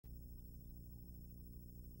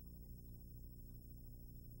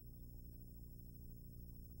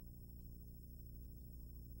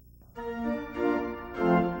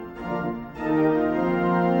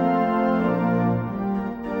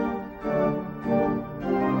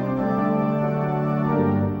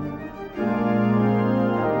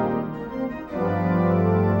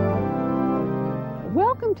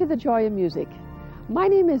Welcome to the Joy of Music. My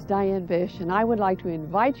name is Diane Bish, and I would like to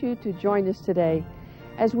invite you to join us today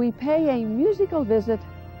as we pay a musical visit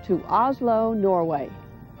to Oslo, Norway.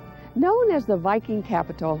 Known as the Viking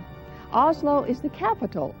capital, Oslo is the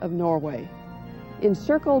capital of Norway.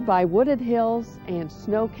 Encircled by wooded hills and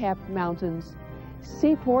snow-capped mountains,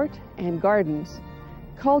 seaport and gardens,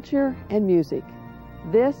 culture and music.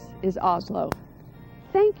 This is Oslo.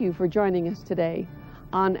 Thank you for joining us today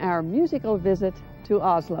on our musical visit to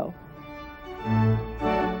Oslo.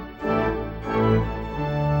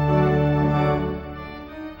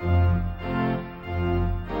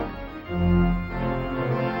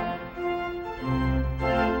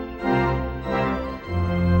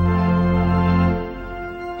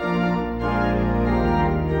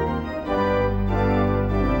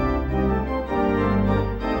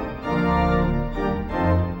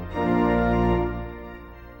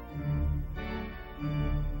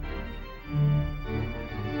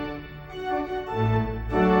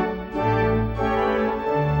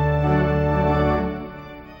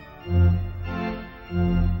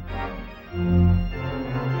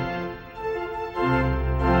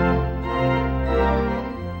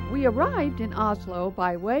 We arrived in Oslo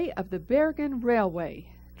by way of the Bergen Railway,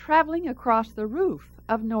 traveling across the roof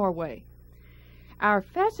of Norway. Our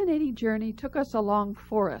fascinating journey took us along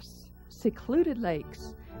forests, secluded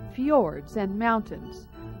lakes, fjords and mountains,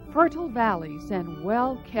 fertile valleys and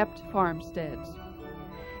well-kept farmsteads.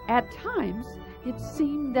 At times, it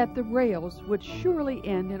seemed that the rails would surely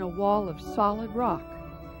end in a wall of solid rock,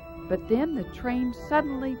 but then the train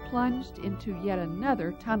suddenly plunged into yet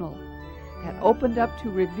another tunnel that opened up to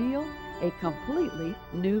reveal a completely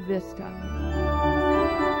new vista.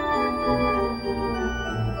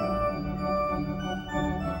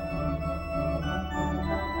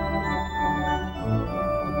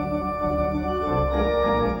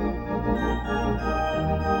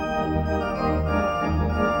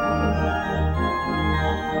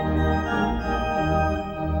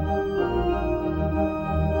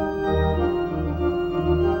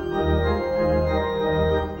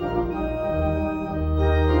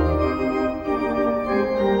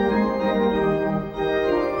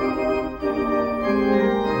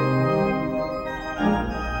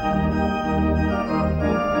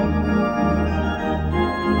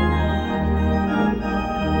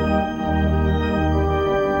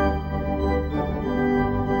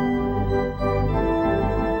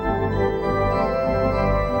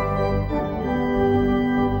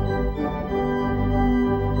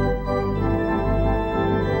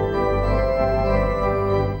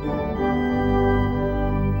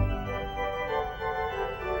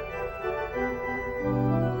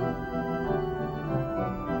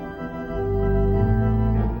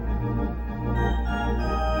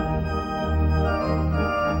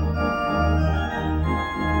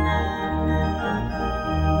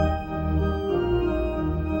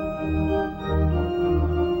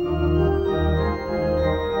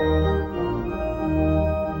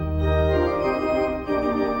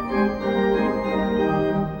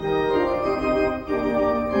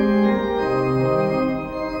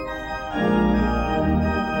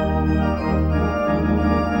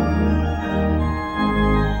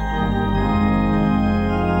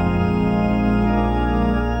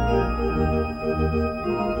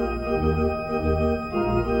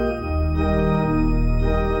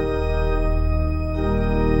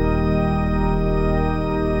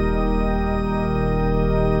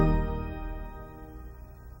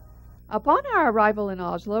 Upon our arrival in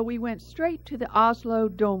Oslo, we went straight to the Oslo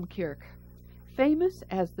Domkirke, famous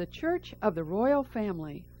as the Church of the Royal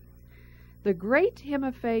Family. The great hymn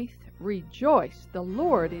of faith, "Rejoice, the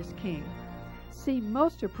Lord is King," seemed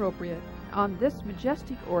most appropriate on this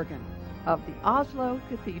majestic organ of the Oslo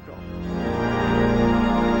Cathedral.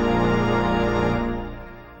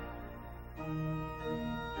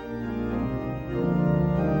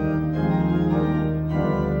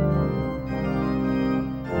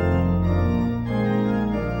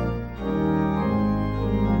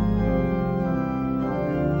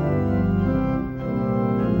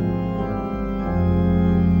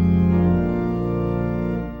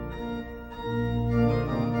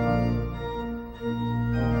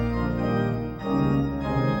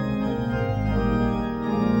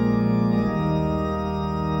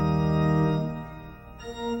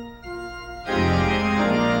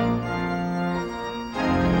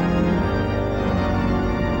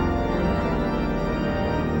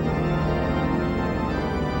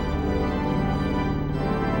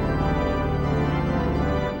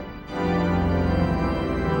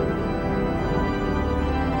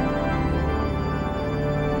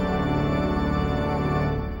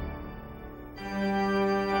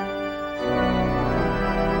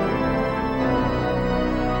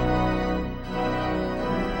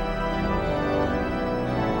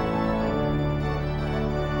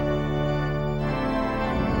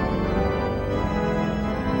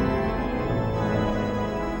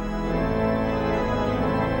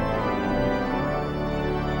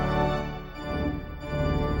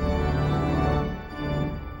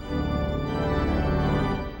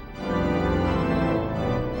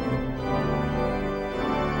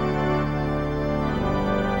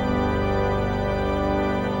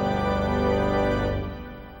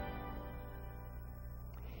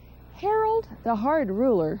 Harold, the Hard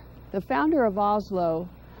Ruler, the founder of Oslo,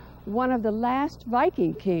 one of the last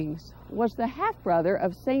Viking kings, was the half-brother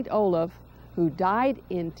of Saint Olaf, who died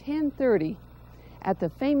in 1030 at the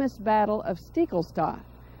famous Battle of Stiklestad,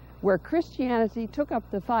 where Christianity took up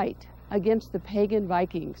the fight against the pagan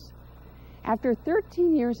Vikings. After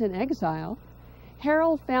 13 years in exile,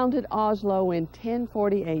 Harold founded Oslo in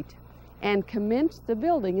 1048 and commenced the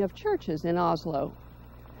building of churches in Oslo.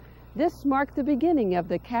 This marked the beginning of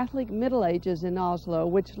the Catholic Middle Ages in Oslo,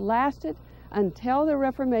 which lasted until the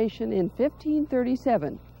Reformation in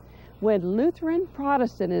 1537, when Lutheran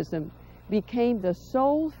Protestantism became the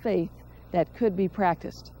sole faith that could be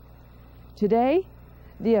practiced. Today,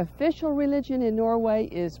 the official religion in Norway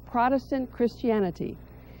is Protestant Christianity,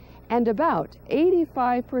 and about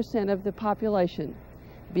 85% of the population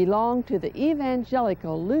belong to the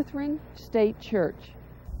Evangelical Lutheran State Church.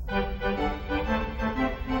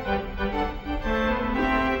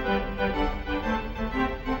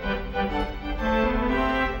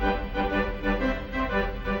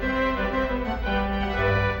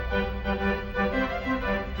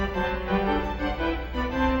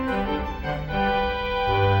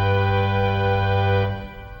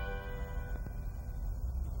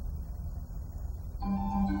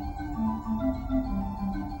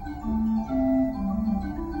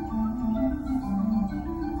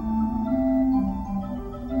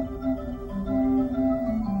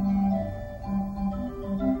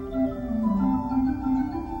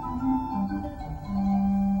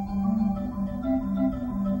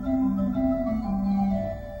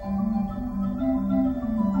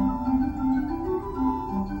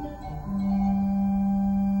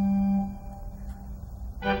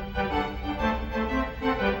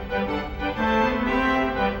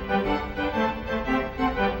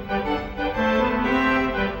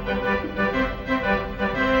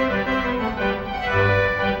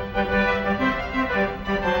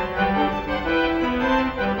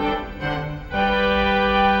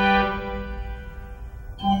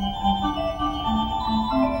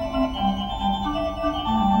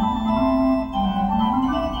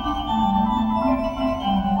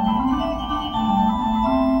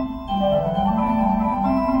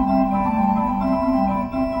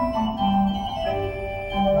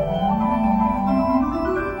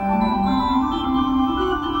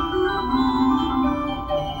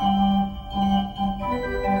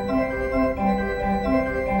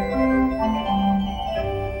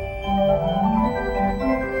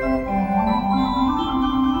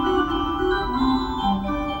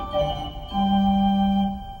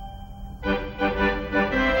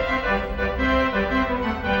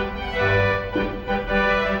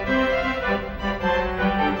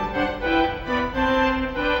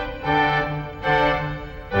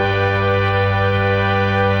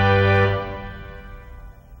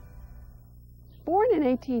 In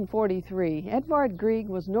 1843, Edvard Grieg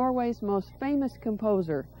was Norway's most famous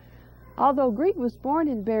composer. Although Grieg was born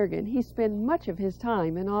in Bergen, he spent much of his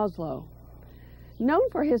time in Oslo. Known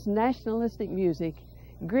for his nationalistic music,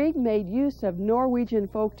 Grieg made use of Norwegian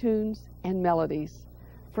folk tunes and melodies.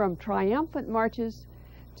 From triumphant marches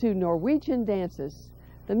to Norwegian dances,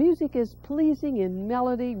 the music is pleasing in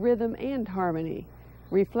melody, rhythm, and harmony,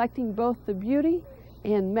 reflecting both the beauty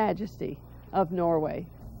and majesty of Norway.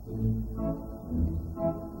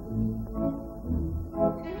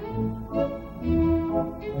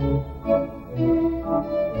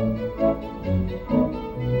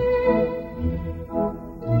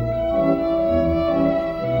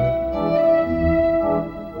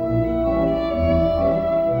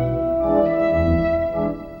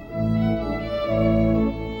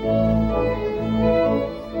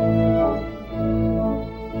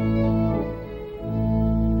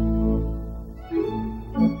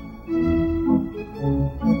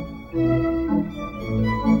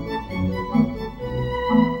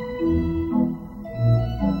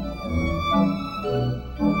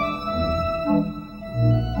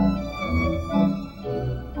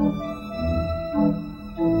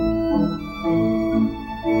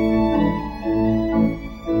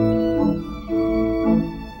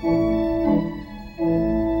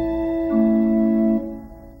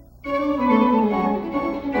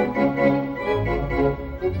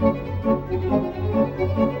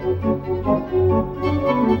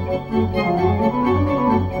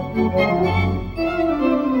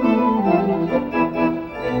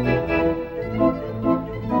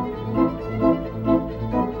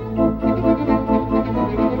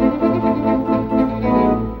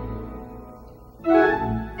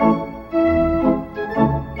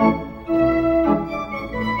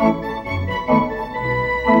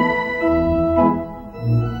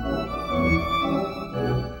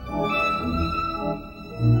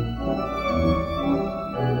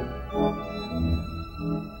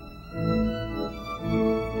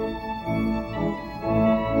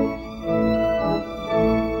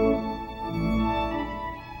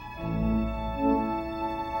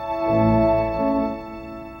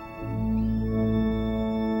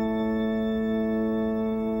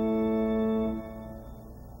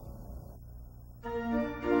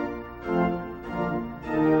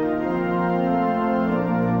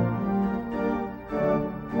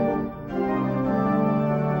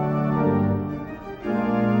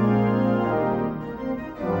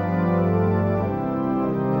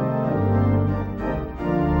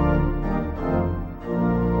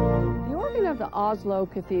 the Oslo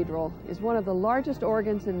Cathedral is one of the largest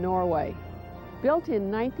organs in Norway. Built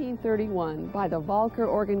in 1931 by the Valker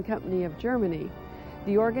Organ Company of Germany,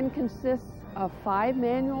 the organ consists of 5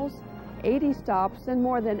 manuals, 80 stops, and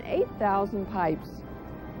more than 8,000 pipes.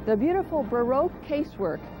 The beautiful Baroque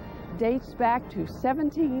casework dates back to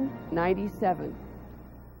 1797.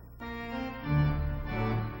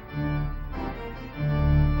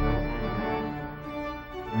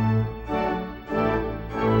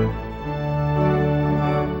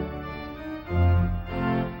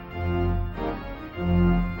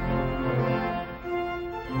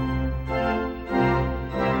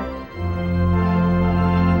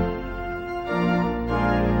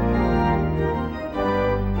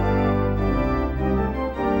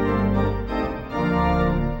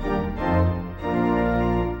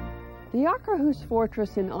 The Akerhus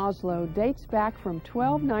fortress in Oslo dates back from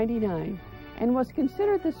 1299 and was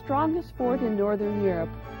considered the strongest fort in northern Europe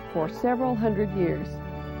for several hundred years.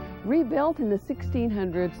 Rebuilt in the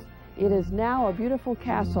 1600s, it is now a beautiful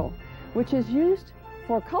castle which is used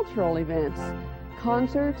for cultural events,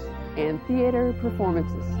 concerts, and theater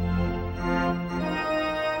performances.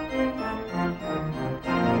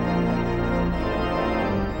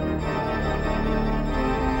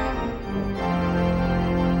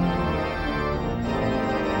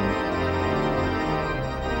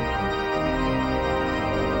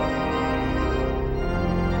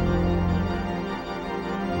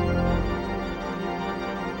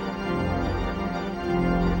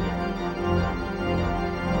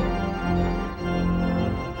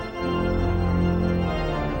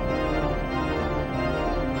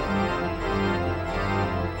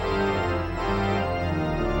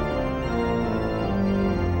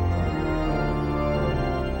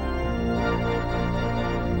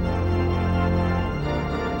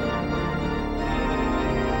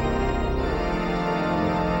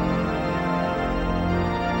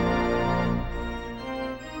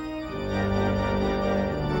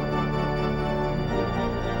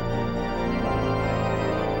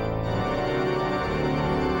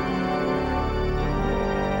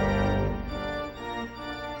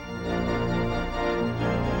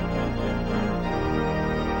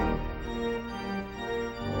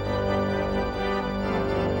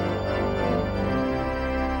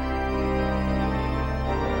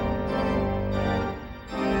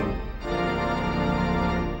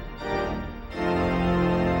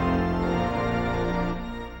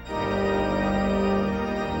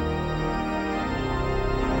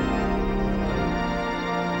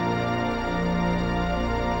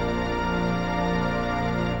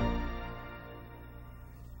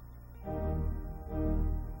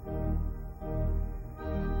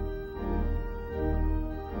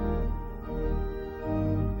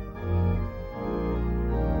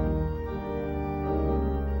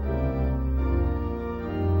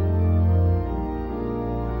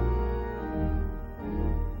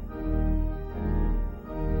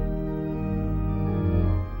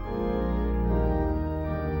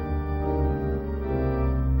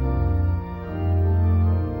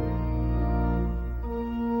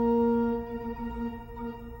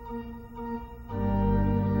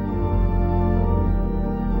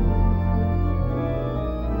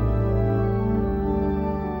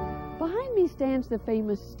 Stands the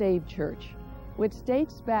famous Stave church, which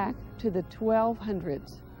dates back to the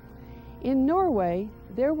 1200s. In Norway,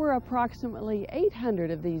 there were approximately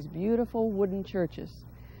 800 of these beautiful wooden churches,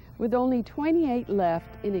 with only 28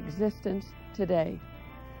 left in existence today.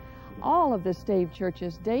 All of the Stave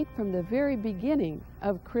churches date from the very beginning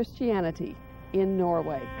of Christianity in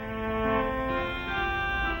Norway.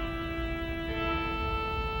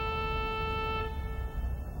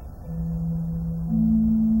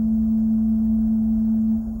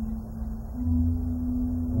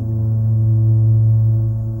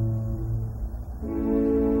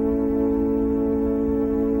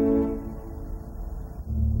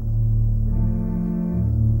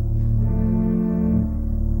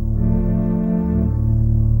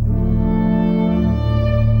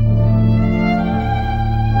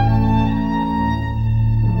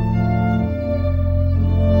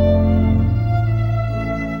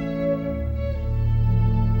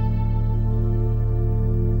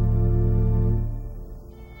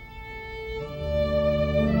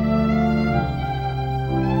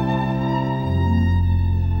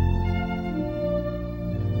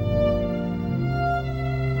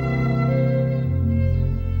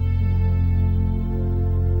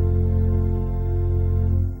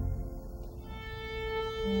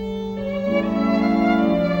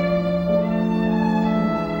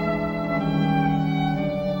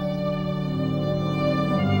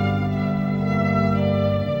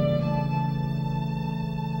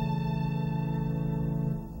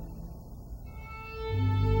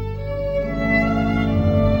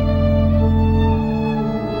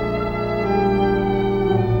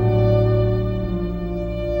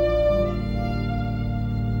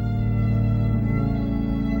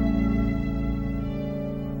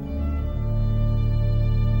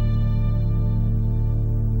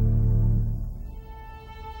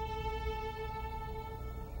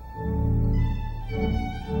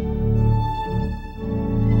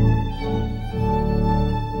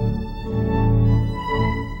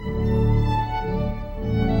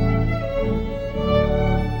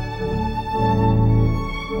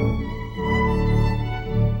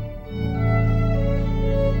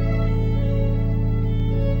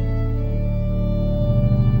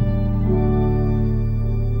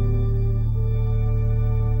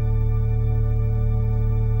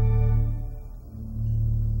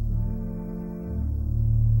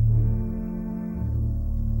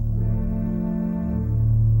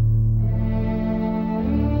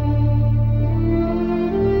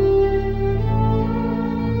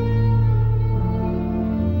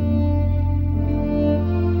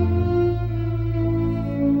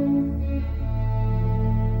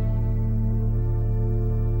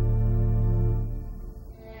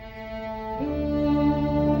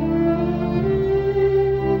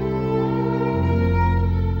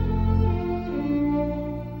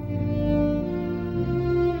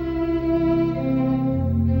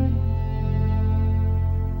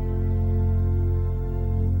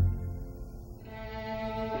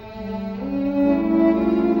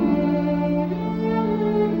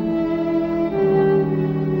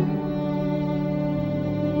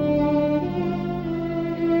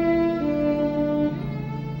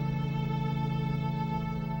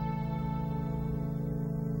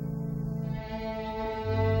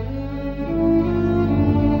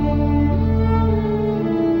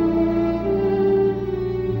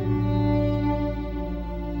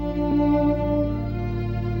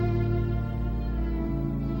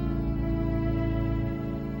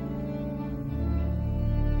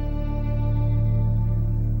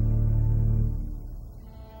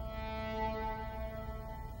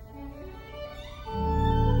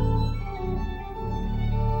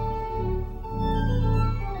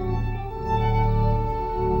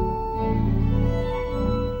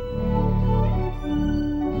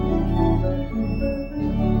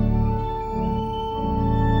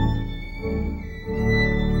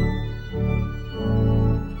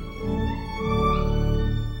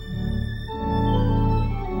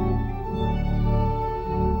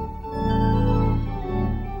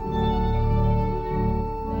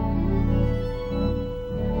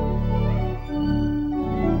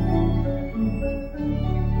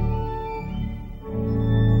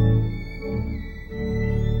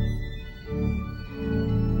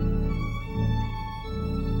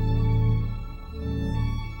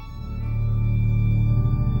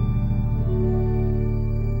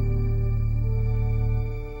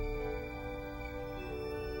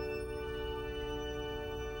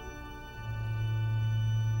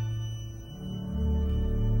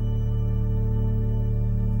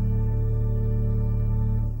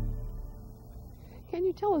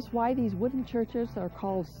 tell us why these wooden churches are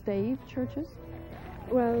called stave churches?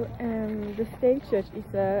 Well, the stave church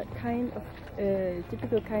is a kind of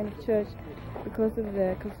typical kind of church because of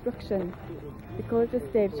the construction. We call it a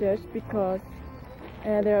stave church because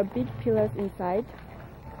there are big pillars inside,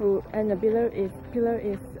 and the pillar is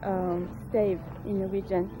stave in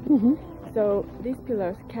Norwegian. Mm-hmm. So these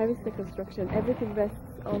pillars carries the construction. Everything rests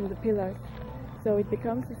on the pillars, so it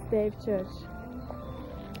becomes a stave church.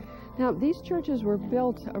 Now, these churches were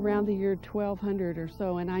built around the year 1200 or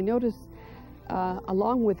so, and I noticed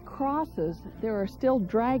along with crosses, there are still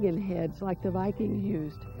dragon heads like the Vikings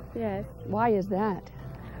used. Yes. Why is that?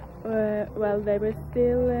 Well, they were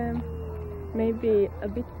still maybe a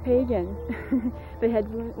bit pagan. They had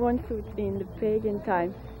one foot in the pagan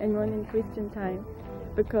time and one in Christian time,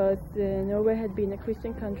 because Norway had been a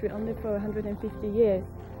Christian country only for 150 years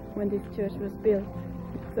when this church was built.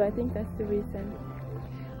 So I think that's the reason.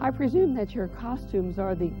 I presume that your costumes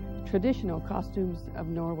are the traditional costumes of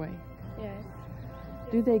Norway. Yes.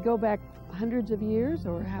 Do they go back hundreds of years,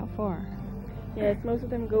 or how far? Yes, most of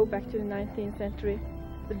them go back to the 19th century,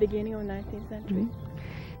 the beginning of the 19th century.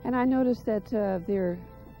 Mm-hmm. And I noticed that they're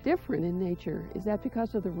different in nature. Is that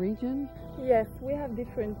because of the region? Yes, we have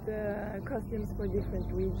different costumes for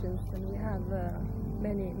different regions, and we have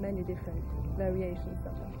many different variations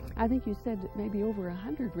of them. I think you said maybe over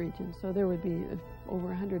 100 regions, so there would be over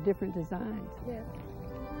 100 different designs. Yes.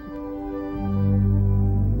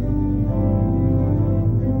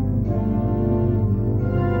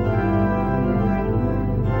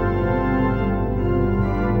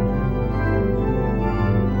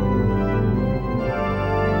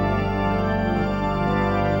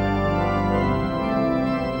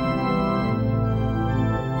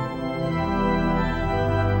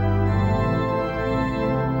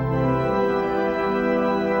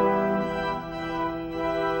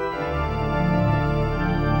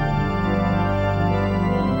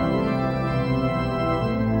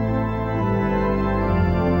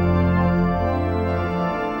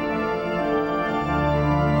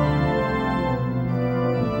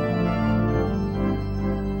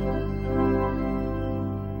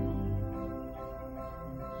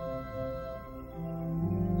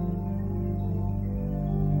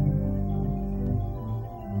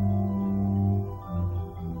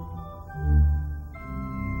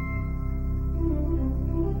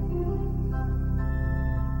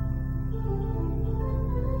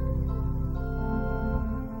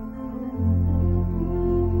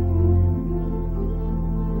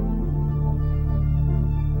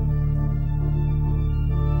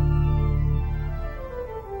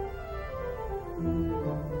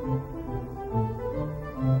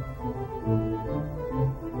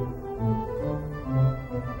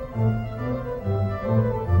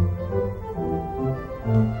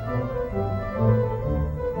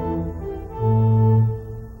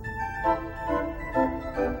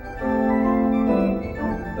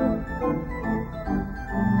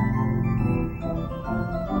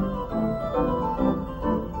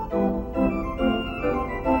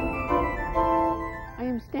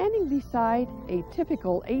 Beside a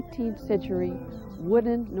typical 18th century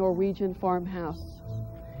wooden Norwegian farmhouse.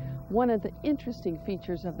 One of the interesting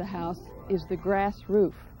features of the house is the grass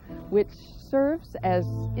roof, which serves as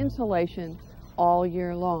insulation all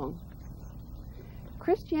year long.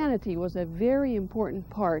 Christianity was a very important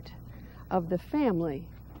part of the family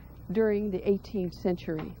during the 18th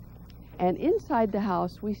century, and inside the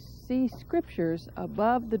house we see scriptures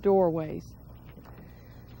above the doorways.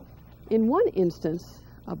 In one instance,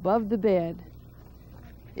 above the bed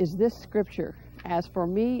is this scripture, "As for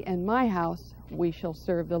me and my house, we shall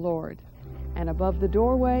serve the Lord." And above the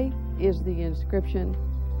doorway is the inscription,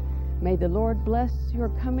 "May the Lord bless your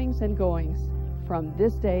comings and goings from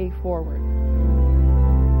this day forward."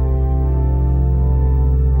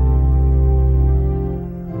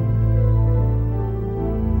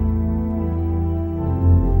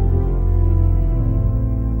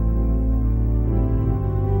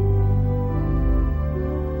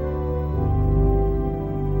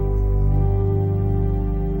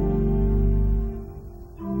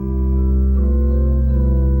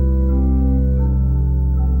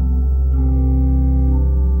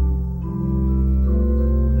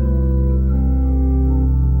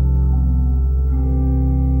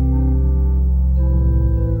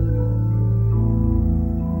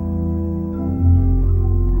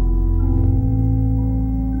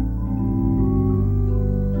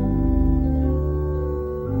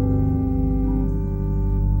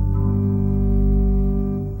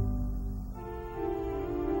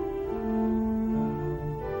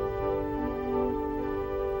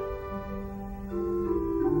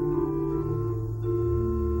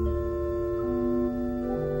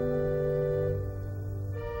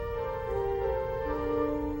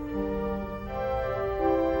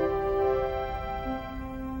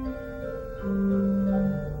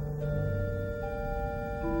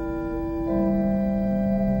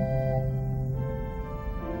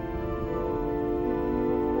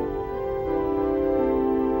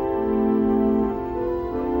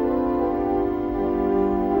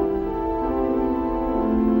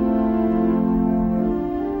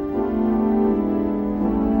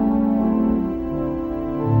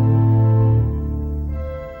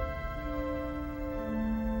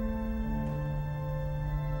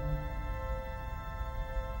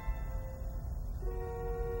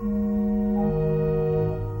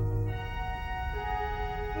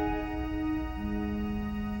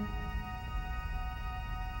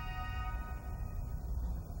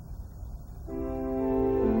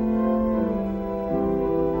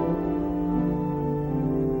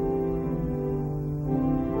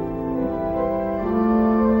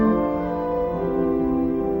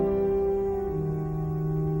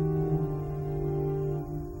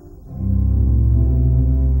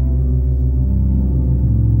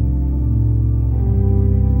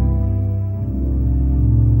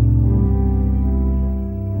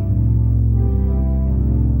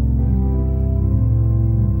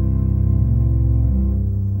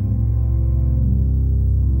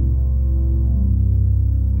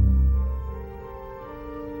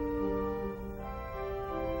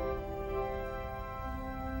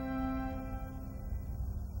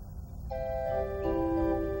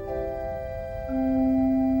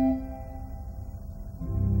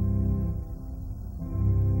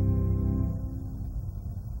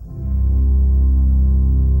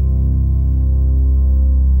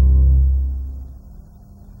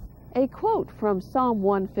 quote from Psalm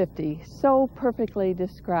 150 so perfectly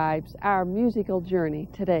describes our musical journey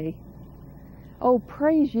today. Oh,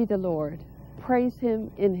 praise ye the Lord. Praise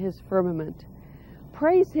him in his firmament.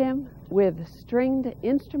 Praise him with stringed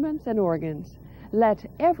instruments and organs. Let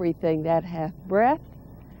everything that hath breath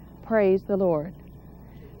praise the Lord.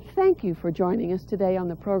 Thank you for joining us today on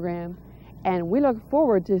the program, and we look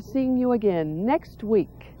forward to seeing you again next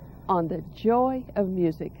week on The Joy of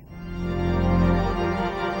Music.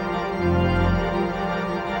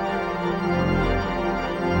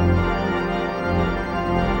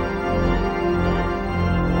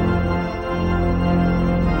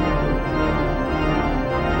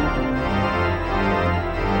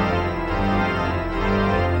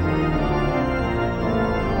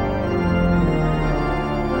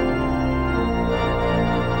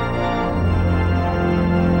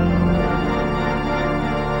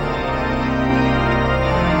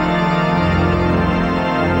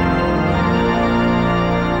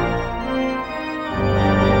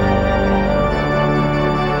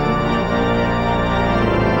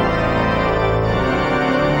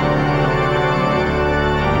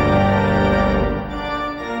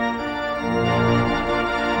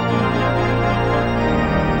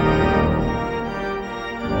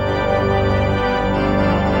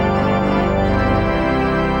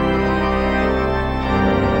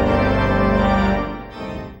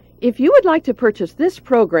 If you would like to purchase this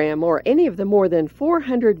program or any of the more than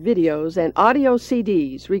 400 videos and audio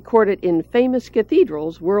CDs recorded in famous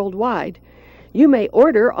cathedrals worldwide, you may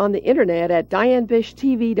order on the internet at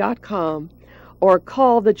dianebishtv.com or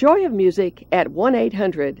call The Joy of Music at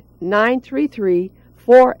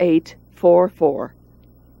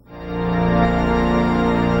 1-800-933-4844.